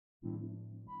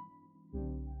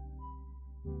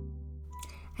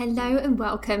Hello and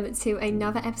welcome to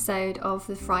another episode of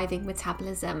The Thriving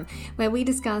Metabolism, where we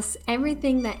discuss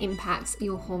everything that impacts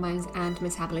your hormones and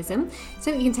metabolism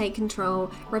so that you can take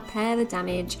control, repair the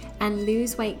damage, and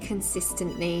lose weight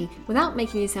consistently without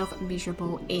making yourself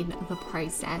miserable in the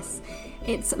process.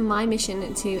 It's my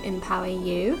mission to empower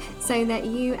you so that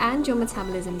you and your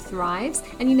metabolism thrives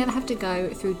and you never have to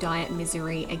go through diet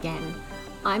misery again.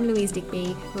 I'm Louise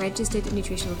Digby, registered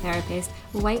nutritional therapist,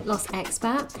 weight loss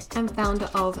expert, and founder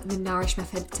of the Nourish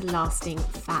Method to Lasting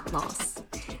Fat Loss.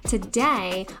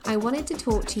 Today, I wanted to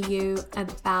talk to you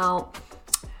about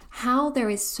how there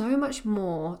is so much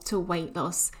more to weight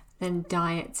loss than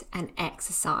diet and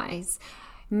exercise.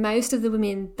 Most of the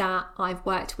women that I've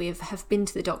worked with have been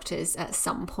to the doctors at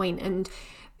some point and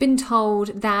been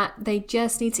told that they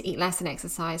just need to eat less and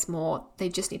exercise more. They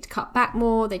just need to cut back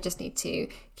more. They just need to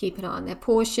keep an eye on their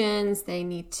portions. They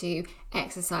need to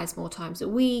exercise more times a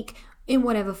week in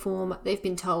whatever form. They've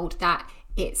been told that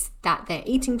it's that they're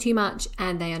eating too much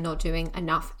and they are not doing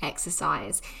enough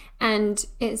exercise. And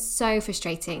it's so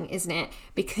frustrating, isn't it?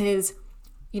 Because,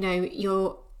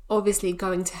 you're obviously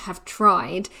going to have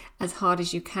tried as hard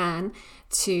as you can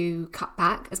to cut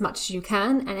back as much as you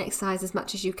can and exercise as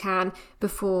much as you can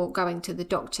before going to the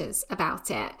doctors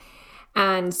about it.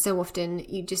 And so often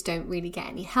you just don't really get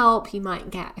any help. You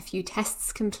might get a few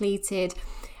tests completed,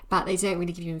 but they don't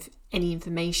really give you any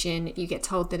information. You get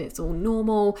told that it's all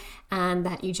normal and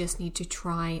that you just need to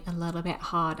try a little bit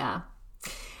harder.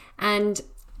 And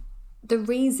the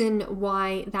reason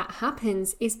why that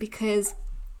happens is because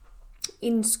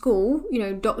in school,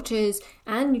 doctors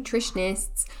and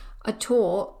nutritionists are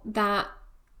taught that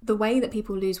the way that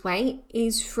people lose weight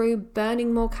is through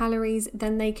burning more calories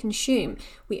than they consume.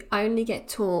 We only get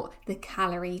taught the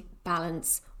calorie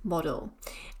balance model.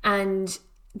 And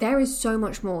there is so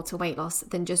much more to weight loss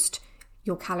than just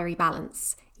your calorie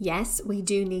balance. Yes, we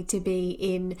do need to be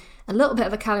in a little bit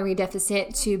of a calorie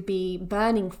deficit to be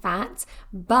burning fat,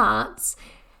 but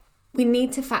we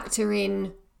need to factor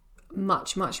in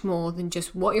much more than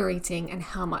just what you're eating and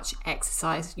how much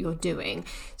exercise you're doing.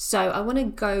 So I want to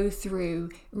go through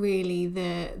really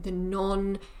the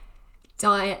non-diet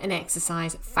and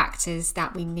exercise factors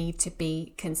that we need to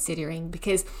be considering,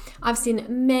 because I've seen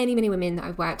many women that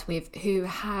I've worked with who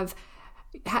have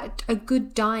had a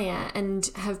good diet and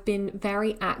have been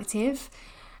very active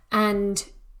and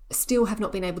still have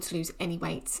not been able to lose any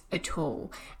weight at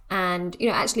all. And,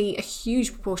 actually a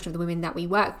huge proportion of the women that we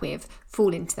work with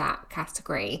fall into that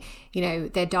category.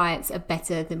 Their diets are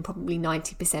better than probably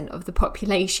 90% of the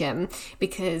population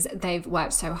because they've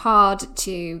worked so hard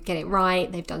to get it right.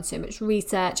 They've done so much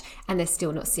research and they're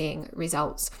still not seeing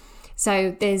results.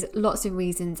 So there's lots of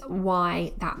reasons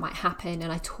why that might happen.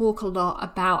 And I talk a lot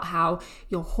about how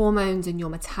your hormones and your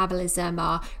metabolism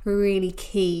are really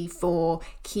key for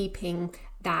keeping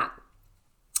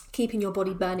your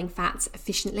body burning fats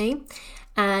efficiently.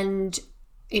 And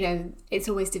it's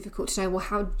always difficult to know, well,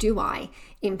 how do I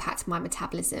impact my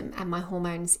metabolism and my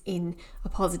hormones in a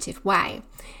positive way?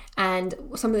 And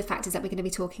some of the factors that we're going to be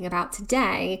talking about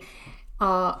today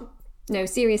are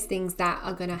serious things that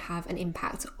are going to have an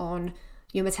impact on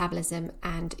your metabolism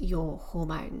and your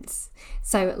hormones.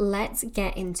 So let's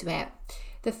get into it.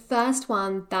 The first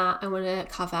one that I want to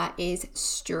cover is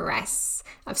stress.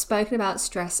 I've spoken about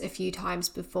stress a few times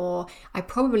before. I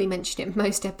probably mentioned it in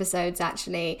most episodes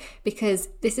actually, because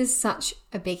this is such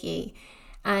a biggie.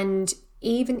 And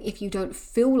even if you don't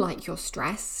feel like you're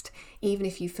stressed, even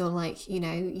if you feel like,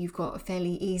 you've got a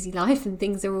fairly easy life and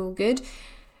things are all good,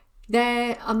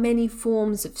 there are many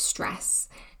forms of stress.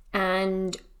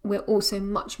 And we're also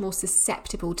much more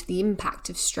susceptible to the impact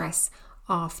of stress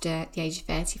after the age of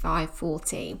 35,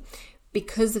 40,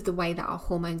 because of the way that our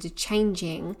hormones are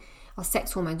changing, our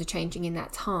sex hormones are changing in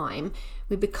that time.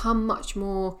 We become much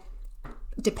more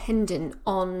dependent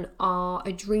on our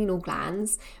adrenal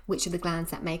glands, which are the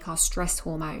glands that make our stress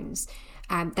hormones.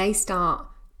 They start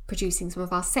producing some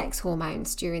of our sex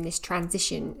hormones during this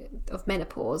transition of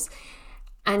menopause.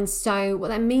 And so what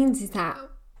that means is that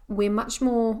we're much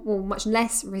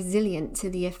less resilient to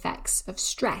the effects of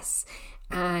stress.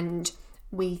 And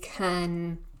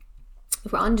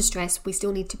if we're under stress, we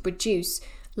still need to produce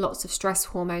lots of stress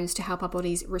hormones to help our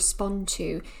bodies respond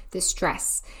to the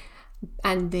stress.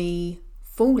 And the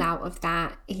fallout of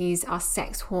that is our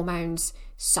sex hormones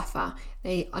suffer.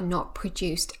 They are not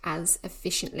produced as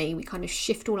efficiently. We kind of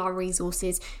shift all our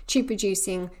resources to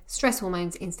producing stress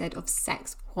hormones instead of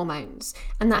sex hormones.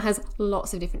 And that has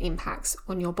lots of different impacts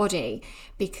on your body,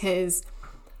 because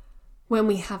when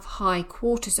we have high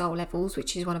cortisol levels,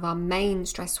 which is one of our main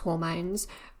stress hormones,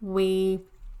 we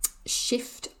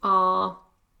shift our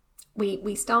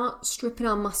we start stripping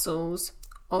our muscles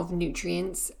of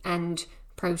nutrients and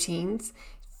proteins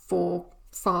for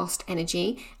fast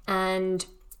energy, and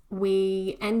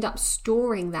we end up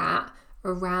storing that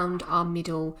around our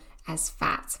middle as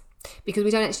fat because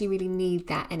we don't actually really need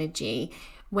that energy.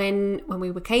 When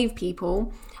we were cave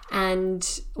people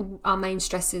and our main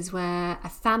stresses were a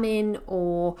famine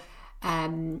or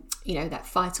that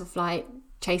fight or flight,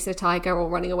 chasing a tiger or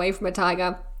running away from a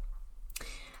tiger,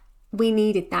 we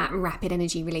needed that rapid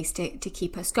energy release to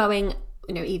keep us going,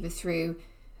 either through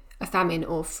a famine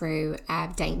or through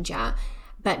danger.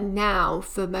 But now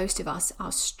for most of us,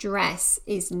 our stress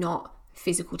is not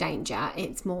physical danger,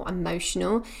 it's more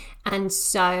emotional, and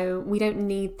so we don't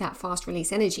need that fast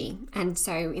release energy. And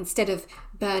so instead of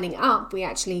burning up, we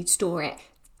actually store it,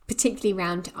 particularly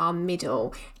around our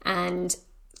middle. And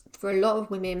for a lot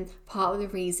of women, part of the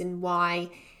reason why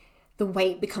the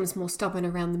weight becomes more stubborn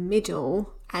around the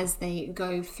middle as they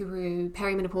go through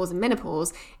perimenopause and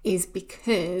menopause is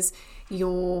because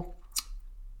your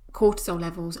cortisol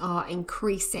levels are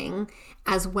increasing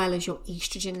as well as your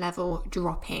estrogen level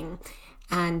dropping.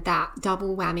 And that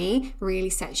double whammy really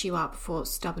sets you up for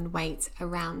stubborn weight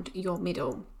around your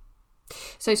middle.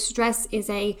 So stress is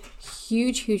a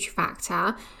huge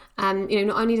factor. Not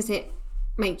only does it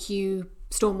make you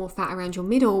store more fat around your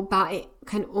middle, but it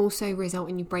can also result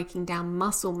in you breaking down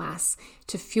muscle mass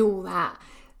to fuel that.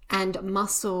 And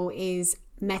muscle is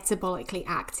metabolically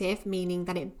active, meaning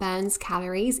that it burns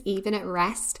calories even at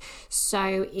rest.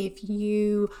 So if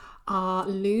you are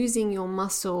losing your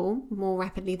muscle more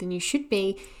rapidly than you should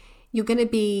be, you're going to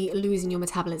be losing your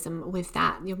metabolism with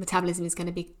that. Your metabolism is going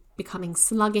to be becoming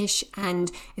sluggish,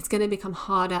 and it's going to become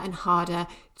harder and harder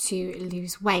to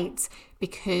lose weight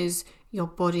because your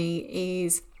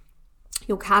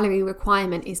calorie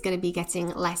requirement is going to be getting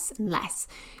less and less.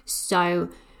 So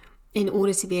in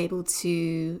order to be able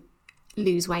to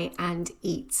lose weight and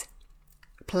eat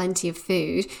plenty of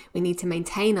food, we need to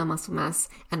maintain our muscle mass,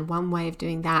 and one way of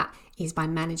doing that is by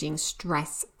managing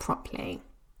stress properly.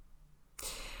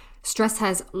 Stress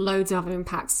has loads of other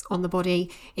impacts on the body.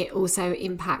 It also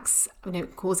impacts,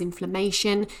 cause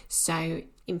inflammation. So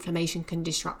inflammation can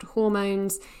disrupt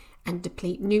hormones and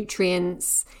deplete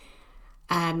nutrients.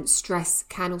 Stress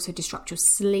can also disrupt your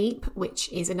sleep,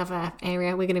 which is another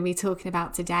area we're going to be talking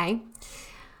about today.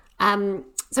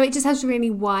 So it just has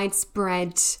really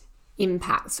widespread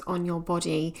impacts on your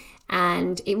body,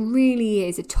 and it really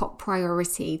is a top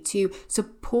priority to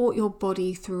support your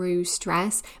body through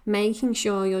stress, making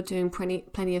sure you're doing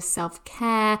plenty of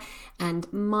self-care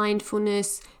and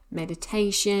mindfulness,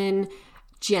 meditation,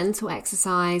 gentle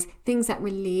exercise, things that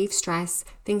relieve stress,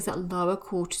 things that lower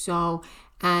cortisol,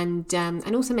 and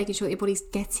also making sure that your body's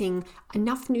getting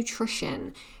enough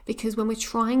nutrition, because when we're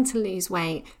trying to lose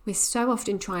weight, we're so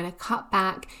often trying to cut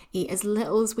back, eat as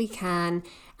little as we can,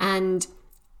 and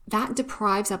that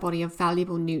deprives our body of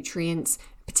valuable nutrients,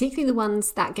 particularly the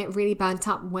ones that get really burnt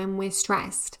up when we're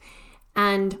stressed.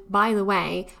 And by the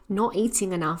way, not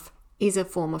eating enough is a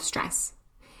form of stress.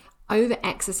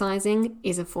 Over-exercising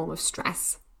is a form of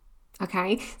stress.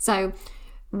 Okay, so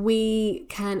we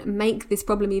can make this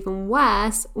problem even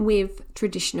worse with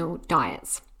traditional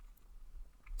diets.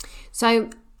 So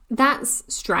that's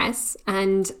stress,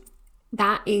 and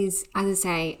that is, as I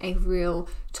say, a real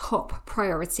top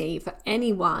priority for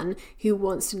anyone who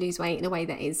wants to lose weight in a way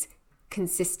that is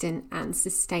consistent and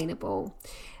sustainable.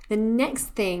 The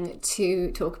next thing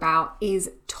to talk about is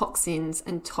toxins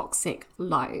and toxic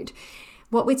load.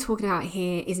 What we're talking about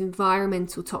here is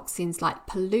environmental toxins like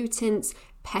pollutants,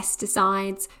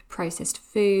 pesticides, processed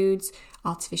foods,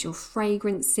 artificial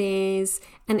fragrances,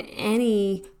 and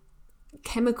any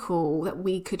chemical that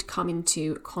we could come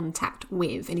into contact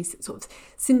with, any sort of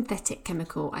synthetic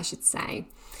chemical, I should say.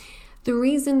 The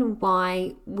reason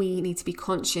why we need to be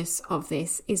conscious of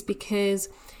this is because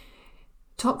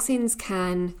toxins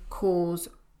can cause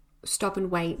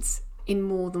stubborn weight in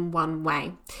more than one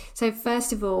way. So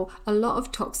first of all, a lot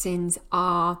of toxins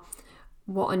are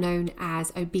what are known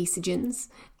as obesogens,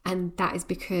 and that is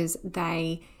because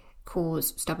they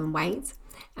cause stubborn weight.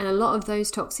 And a lot of those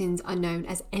toxins are known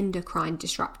as endocrine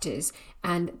disruptors,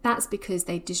 and that's because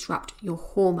they disrupt your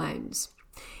hormones.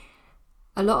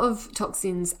 A lot of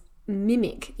toxins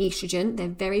mimic estrogen. They're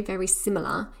very, very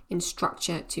similar in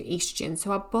structure to estrogen.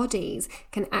 So our bodies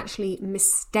can actually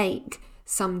mistake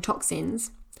some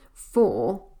toxins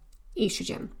for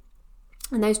estrogen.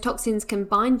 And those toxins can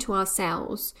bind to our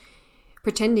cells,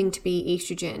 pretending to be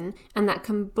estrogen, and that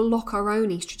can block our own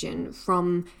estrogen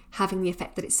from having the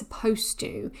effect that it's supposed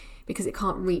to because it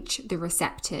can't reach the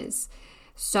receptors.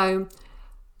 So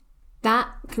that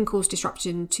can cause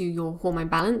disruption to your hormone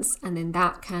balance, and then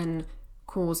that can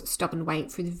cause stubborn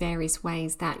weight through the various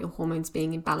ways that your hormones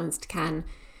being imbalanced can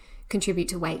contribute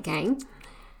to weight gain.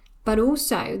 But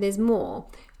also, there's more.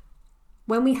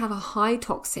 When we have a high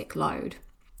toxic load,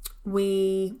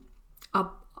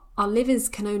 our livers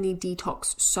can only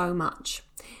detox so much,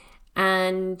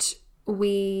 and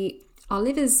our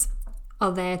livers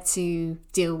are there to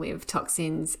deal with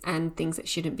toxins and things that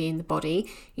shouldn't be in the body.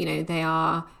 They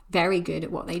are very good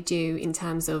at what they do in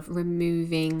terms of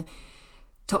removing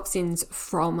toxins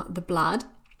from the blood,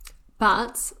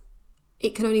 but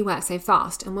it can only work so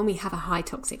fast. And when we have a high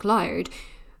toxic load,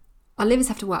 our livers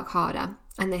have to work harder,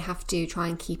 and they have to try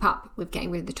and keep up with getting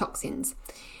rid of the toxins.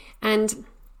 And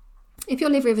if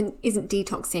your liver isn't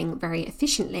detoxing very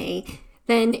efficiently,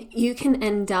 then you can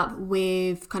end up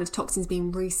with kind of toxins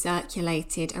being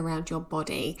recirculated around your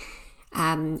body.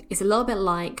 It's a little bit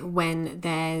like when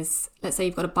let's say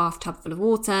you've got a bathtub full of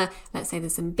water, let's say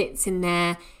there's some bits in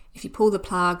there. If you pull the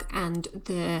plug and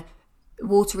the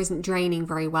water isn't draining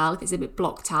very well, if it's a bit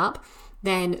blocked up,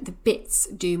 then the bits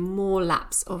do more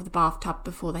laps of the bathtub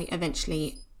before they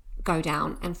eventually go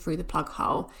down and through the plug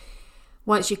hole.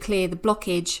 Once you clear the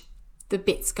blockage, the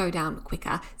bits go down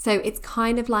quicker. So it's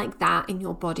kind of like that in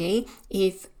your body.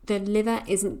 If the liver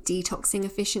isn't detoxing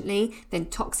efficiently, then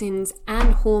toxins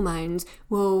and hormones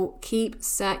will keep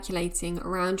circulating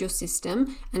around your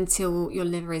system until your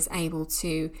liver is able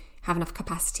to have enough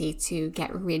capacity to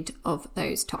get rid of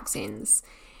those toxins.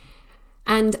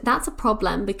 And that's a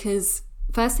problem because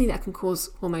firstly, that can cause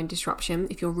hormone disruption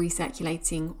if you're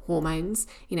recirculating hormones.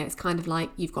 It's kind of like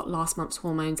you've got last month's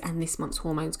hormones and this month's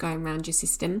hormones going around your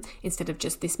system instead of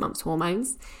just this month's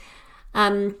hormones.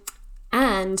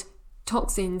 And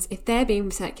toxins, if they're being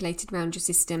recirculated around your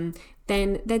system,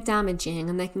 then they're damaging,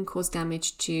 and they can cause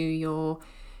damage to your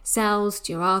cells,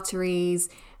 to your arteries,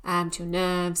 to your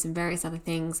nerves and various other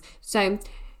things. So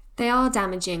they are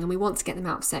damaging, and we want to get them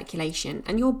out of circulation.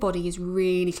 And your body is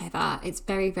really clever. It's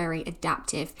very, very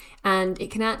adaptive, and it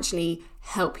can actually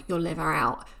help your liver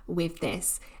out with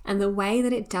this. And the way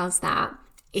that it does that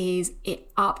is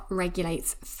it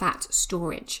up-regulates fat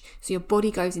storage. So your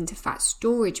body goes into fat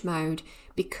storage mode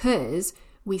because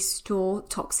we store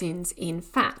toxins in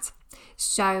fat.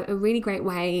 So a really great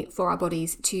way for our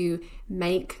bodies to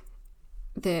make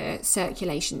the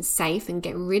circulation safe and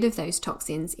get rid of those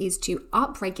toxins is to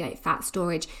upregulate fat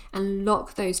storage and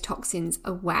lock those toxins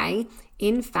away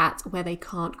in fat where they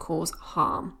can't cause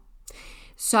harm.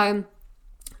 So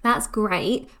that's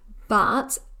great,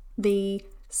 but the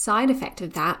side effect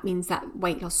of that means that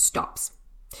weight loss stops.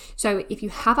 So if you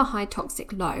have a high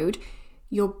toxic load,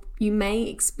 you may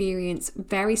experience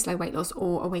very slow weight loss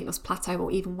or a weight loss plateau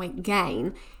or even weight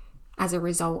gain as a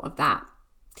result of that.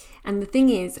 And the thing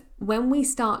is, when we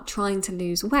start trying to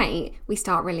lose weight, we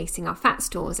start releasing our fat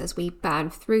stores as we burn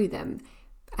through them.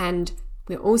 And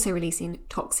we're also releasing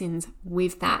toxins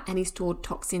with that. Any stored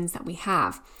toxins that we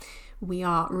have, we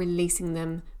are releasing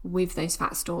them with those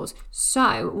fat stores.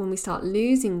 So when we start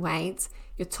losing weight,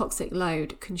 your toxic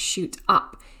load can shoot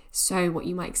up. So what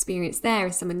you might experience there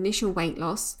is some initial weight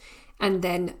loss and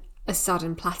then a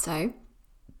sudden plateau.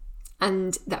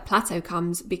 And that plateau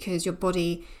comes because your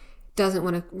body doesn't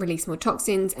want to release more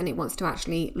toxins, and it wants to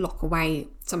actually lock away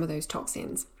some of those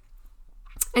toxins.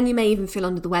 And you may even feel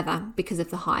under the weather because of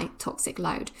the high toxic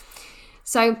load.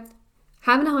 So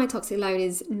having a high toxic load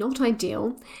is not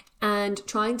ideal, and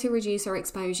trying to reduce our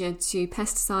exposure to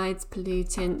pesticides,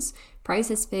 pollutants,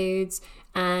 processed foods,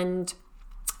 and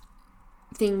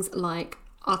things like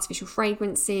artificial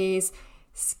fragrances,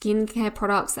 skincare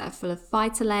products that are full of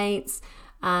phytolates,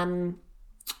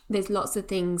 there's lots of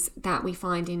things that we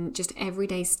find in just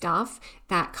everyday stuff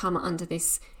that come under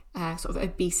this sort of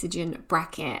obesogen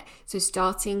bracket. So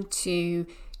starting to,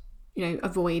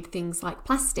 avoid things like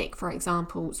plastic, for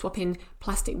example, swapping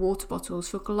plastic water bottles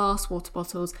for glass water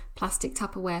bottles, plastic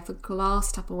Tupperware for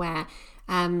glass Tupperware,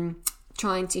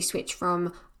 trying to switch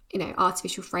from,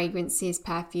 artificial fragrances,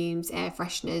 perfumes, air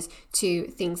fresheners to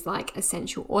things like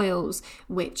essential oils,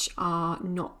 which are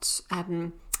not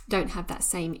don't have that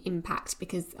same impact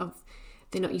because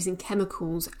they're not using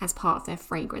chemicals as part of their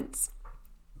fragrance.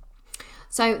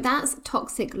 So that's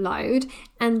toxic load.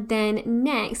 And then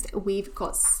next we've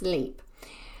got sleep.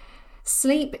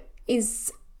 Sleep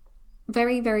is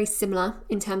very, very similar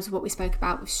in terms of what we spoke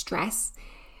about with stress.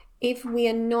 If we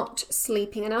are not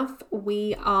sleeping enough,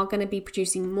 we are going to be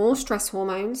producing more stress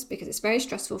hormones because it's very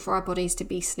stressful for our bodies to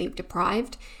be sleep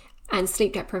deprived. And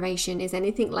sleep deprivation is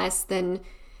anything less than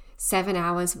 7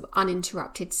 hours of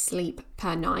uninterrupted sleep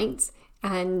per night.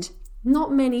 And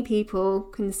Not many people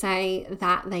can say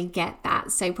that they get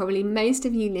that. So probably most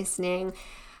of you listening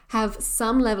have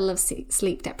some level of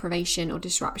sleep deprivation or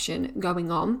disruption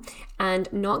going on, and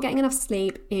not getting enough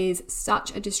sleep is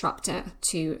such a disruptor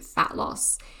to fat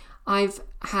loss. I've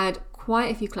had quite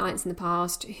a few clients in the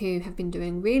past who have been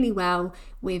doing really well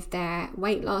with their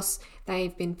weight loss.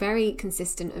 They've been very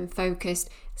consistent and focused.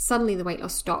 Suddenly the weight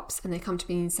loss stops and they come to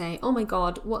me and say, oh my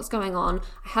God, what's going on?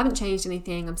 I haven't changed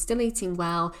anything. I'm still eating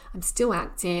well. I'm still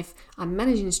active. I'm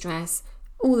managing stress,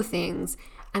 all the things.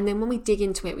 And then when we dig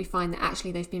into it, we find that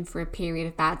actually they've been through a period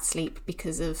of bad sleep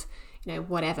because of,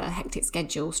 whatever, hectic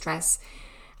schedule, stress.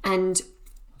 And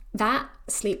that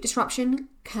sleep disruption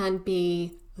can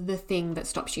be the thing that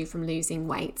stops you from losing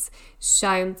weight.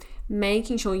 So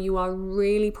making sure you are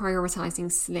really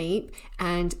prioritizing sleep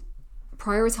and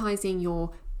prioritizing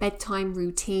your bedtime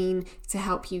routine to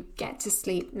help you get to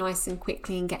sleep nice and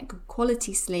quickly and get good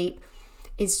quality sleep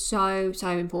is so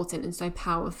important and so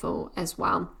powerful as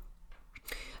well.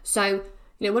 So,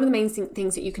 one of the main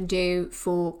things that you can do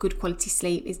for good quality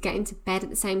sleep is getting to bed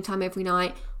at the same time every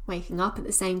night, waking up at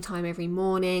the same time every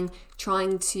morning,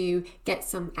 trying to get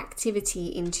some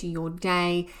activity into your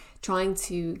day, trying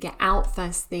to get out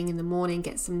first thing in the morning,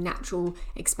 get some natural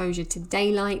exposure to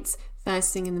daylight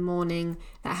first thing in the morning.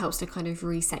 That helps to kind of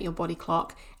reset your body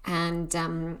clock, and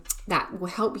that will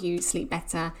help you sleep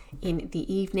better in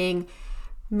the evening.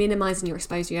 Minimizing your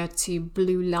exposure to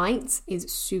blue light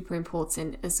is super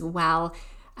important as well.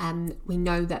 We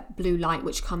know that blue light,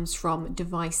 which comes from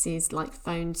devices like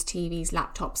phones, TVs,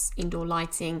 laptops, indoor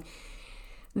lighting,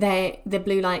 the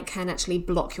blue light can actually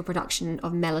block your production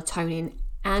of melatonin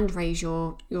and raise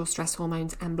your stress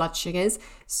hormones and blood sugars.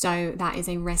 So that is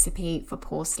a recipe for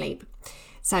poor sleep.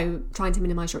 So trying to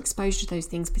minimize your exposure to those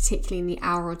things, particularly in the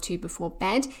hour or two before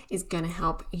bed, is going to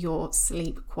help your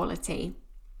sleep quality.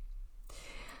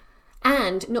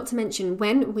 And not to mention,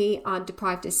 when we are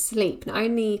deprived of sleep, not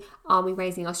only are we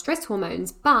raising our stress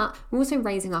hormones, but we're also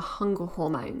raising our hunger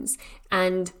hormones.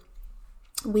 And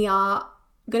we are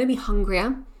going to be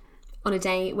hungrier on a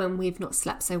day when we've not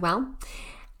slept so well.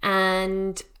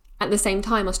 And at the same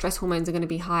time, our stress hormones are going to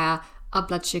be higher, our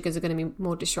blood sugars are going to be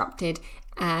more disrupted,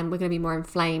 and we're going to be more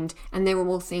inflamed. And they're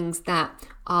all things that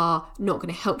are not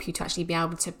going to help you to actually be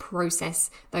able to process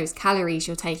those calories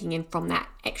you're taking in from that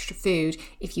extra food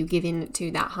if you give in to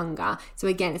that hunger. So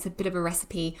again, it's a bit of a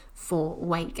recipe for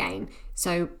weight gain.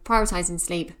 So prioritizing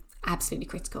sleep, absolutely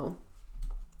critical.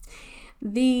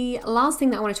 The last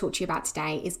thing that I want to talk to you about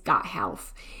today is gut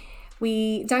health.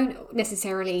 We don't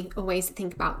necessarily always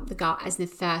think about the gut as the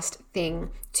first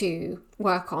thing to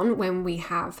work on when we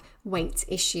have weight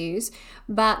issues,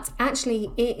 but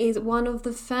actually it is one of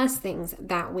the first things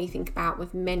that we think about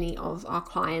with many of our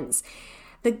clients.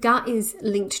 The gut is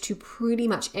linked to pretty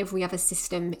much every other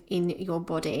system in your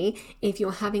body. If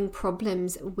you're having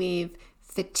problems with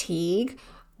fatigue,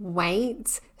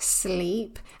 weight,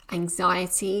 sleep,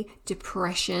 anxiety,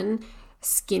 depression,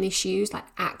 skin issues like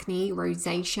acne,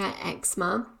 rosacea,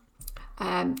 eczema,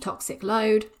 toxic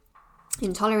load,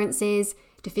 intolerances,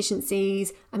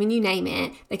 deficiencies, you name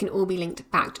it, they can all be linked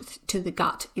back to the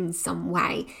gut in some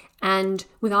way. And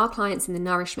with our clients in the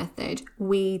Nourish method,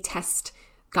 we test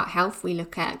gut health. We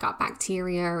look at gut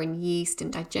bacteria and yeast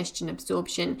and digestion,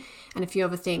 absorption, and a few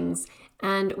other things.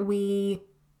 And we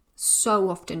so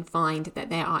often find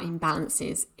that there are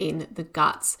imbalances in the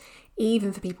gut.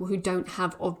 Even for people who don't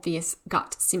have obvious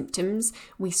gut symptoms,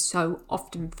 we so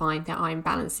often find there are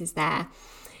imbalances there.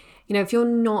 If you're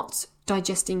not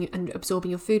digesting and absorbing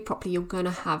your food properly, you're going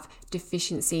to have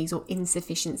deficiencies or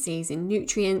insufficiencies in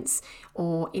nutrients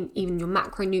or in even your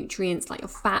macronutrients like your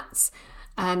fats.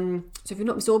 So if you're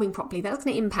not absorbing properly, that's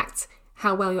going to impact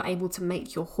how well you're able to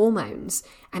make your hormones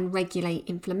and regulate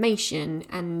inflammation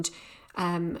and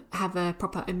have a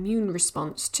proper immune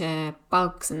response to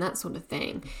bugs and that sort of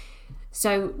thing.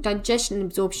 So digestion and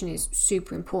absorption is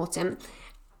super important.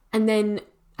 And then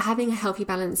having a healthy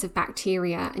balance of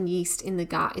bacteria and yeast in the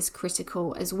gut is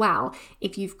critical as well.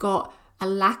 If you've got a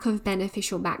lack of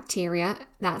beneficial bacteria,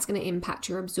 that's going to impact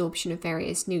your absorption of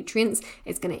various nutrients.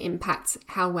 It's going to impact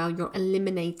how well you're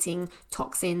eliminating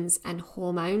toxins and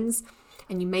hormones.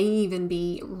 And you may even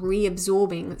be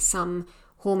reabsorbing some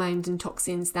hormones and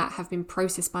toxins that have been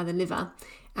processed by the liver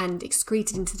and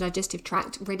excreted into the digestive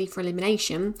tract, ready for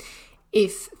elimination.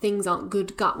 If things aren't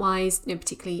good gut-wise,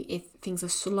 particularly if things are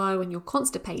slow and you're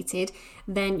constipated,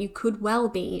 then you could well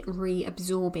be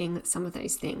reabsorbing some of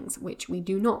those things, which we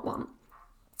do not want.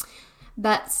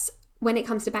 But when it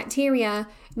comes to bacteria,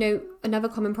 another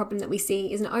common problem that we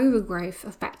see is an overgrowth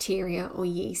of bacteria or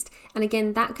yeast. And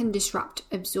again, that can disrupt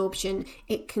absorption.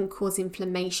 It can cause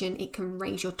inflammation. It can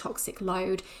raise your toxic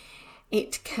load.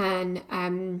 It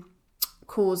can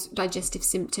cause digestive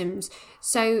symptoms.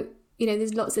 So,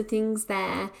 there's lots of things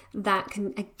there that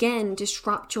can, again,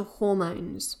 disrupt your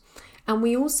hormones. And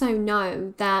we also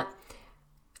know that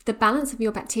the balance of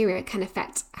your bacteria can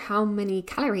affect how many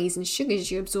calories and sugars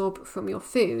you absorb from your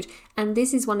food. And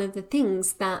this is one of the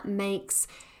things that makes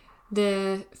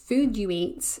the food you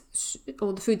eat,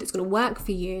 or the food that's going to work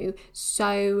for you,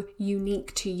 so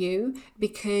unique to you,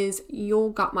 because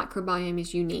your gut microbiome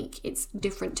is unique. It's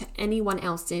different to anyone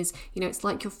else's. It's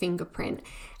like your fingerprint.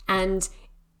 And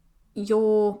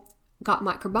your gut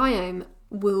microbiome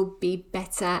will be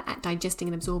better at digesting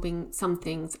and absorbing some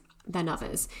things than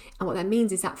others. And what that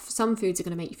means is that some foods are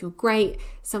going to make you feel great,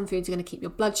 some foods are going to keep your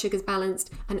blood sugars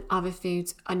balanced, and other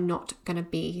foods are not going to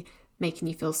be making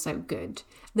you feel so good.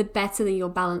 The better your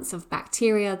balance of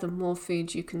bacteria, the more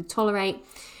foods you can tolerate,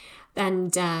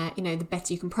 and the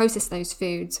better you can process those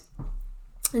foods.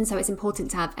 And so it's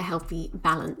important to have a healthy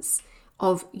balance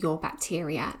of your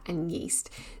bacteria and yeast.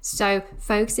 So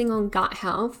focusing on gut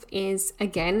health is,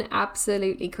 again,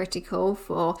 absolutely critical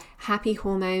for happy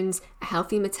hormones, a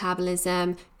healthy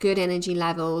metabolism, good energy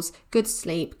levels, good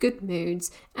sleep, good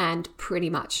moods, and pretty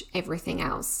much everything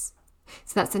else.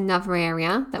 So that's another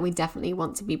area that we definitely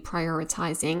want to be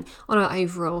prioritizing on our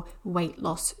overall weight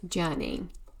loss journey.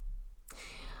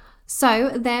 So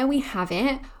there we have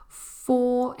it.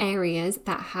 4 areas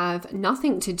that have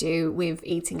nothing to do with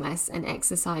eating less and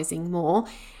exercising more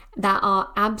that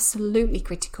are absolutely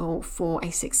critical for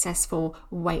a successful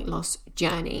weight loss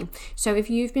journey. So if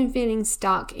you've been feeling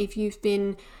stuck, if you've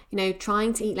been,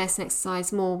 trying to eat less and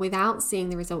exercise more without seeing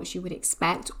the results you would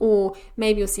expect, or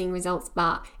maybe you're seeing results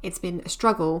but it's been a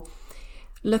struggle,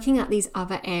 looking at these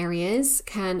other areas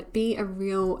can be a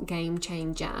real game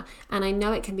changer. And I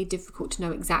know it can be difficult to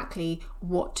know exactly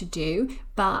what to do,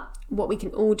 but what we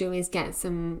can all do is get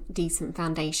some decent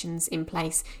foundations in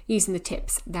place using the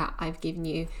tips that I've given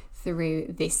you through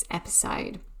this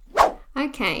episode.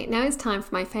 Okay, now it's time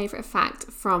for my favourite fact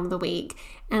from the week.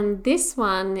 And this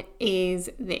one is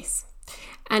this.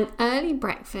 An early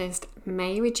breakfast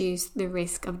may reduce the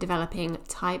risk of developing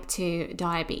type 2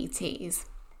 diabetes.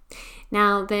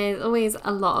 Now, there's always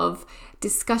a lot of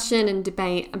discussion and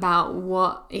debate about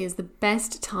what is the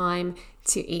best time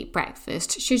to eat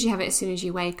breakfast. Should you have it as soon as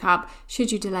you wake up?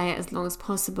 Should you delay it as long as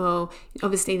possible?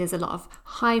 Obviously, there's a lot of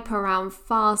hype around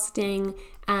fasting,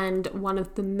 and one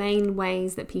of the main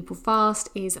ways that people fast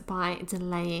is by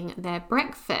delaying their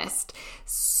breakfast.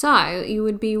 So you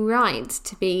would be right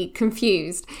to be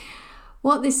confused.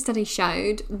 What this study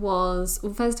showed was,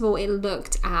 well, first of all, it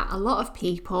looked at a lot of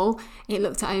people. It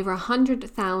looked at over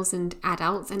 100,000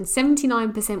 adults, and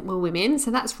 79% were women.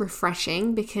 So that's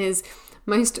refreshing, because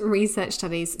most research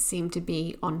studies seem to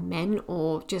be on men,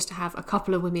 or just have a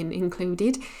couple of women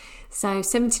included. So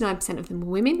 79% of them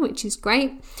were women, which is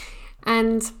great.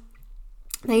 And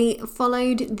they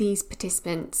followed these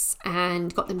participants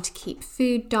and got them to keep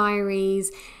food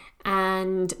diaries,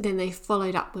 and then they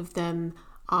followed up with them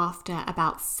after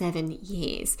about 7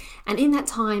 years. And in that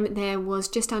time, there was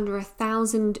just under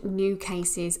 1,000 new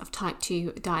cases of type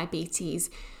 2 diabetes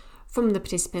from the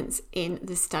participants in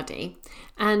the study.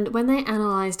 And when they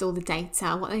analysed all the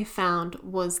data, what they found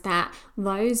was that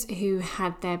those who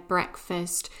had their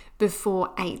breakfast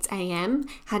before 8 a.m.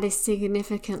 had a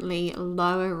significantly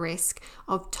lower risk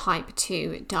of type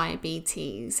 2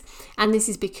 diabetes. And this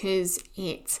is because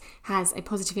it has a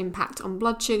positive impact on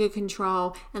blood sugar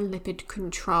control and lipid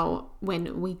control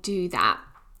when we do that.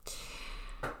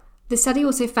 The study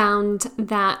also found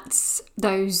that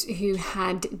those who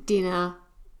had dinner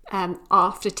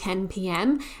after 10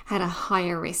 p.m. had a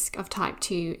higher risk of type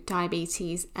 2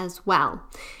 diabetes as well.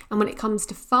 And when it comes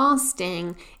to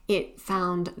fasting, it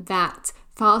found that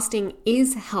fasting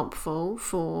is helpful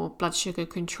for blood sugar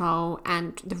control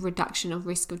and the reduction of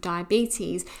risk of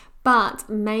diabetes, but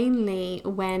mainly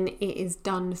when it is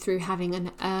done through having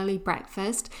an early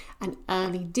breakfast, an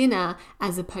early dinner,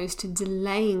 as opposed to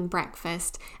delaying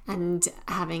breakfast and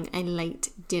having a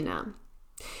late dinner.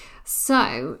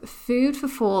 So, food for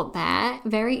thought there.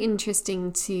 Very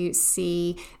interesting to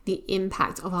see the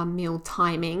impact of our meal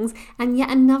timings. And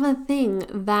yet another thing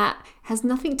that has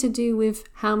nothing to do with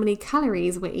how many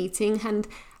calories we're eating and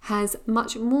has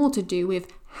much more to do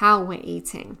with how we're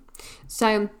eating.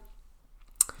 So,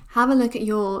 have a look at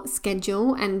your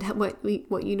schedule and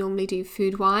what you normally do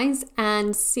food-wise,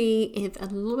 and see if a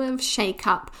little bit of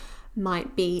shake-up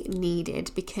might be needed,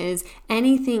 because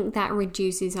anything that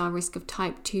reduces our risk of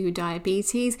type 2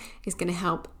 diabetes is going to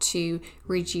help to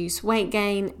reduce weight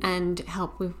gain and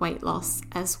help with weight loss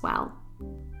as well.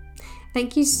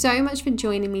 Thank you so much for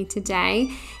joining me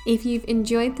today. If you've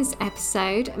enjoyed this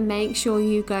episode, make sure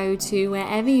you go to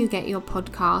wherever you get your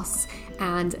podcasts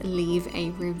and leave a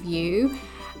review.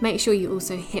 Make sure you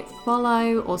also hit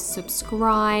follow or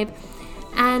subscribe.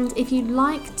 And if you'd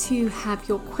like to have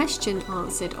your question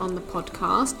answered on the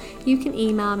podcast, you can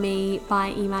email me by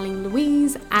emailing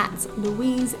Louise at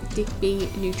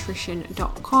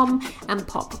louisedigbynutrition.com and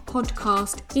pop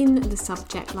podcast in the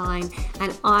subject line,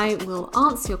 and I will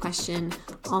answer your question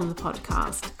on the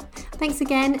podcast. Thanks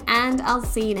again, and I'll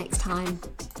see you next time.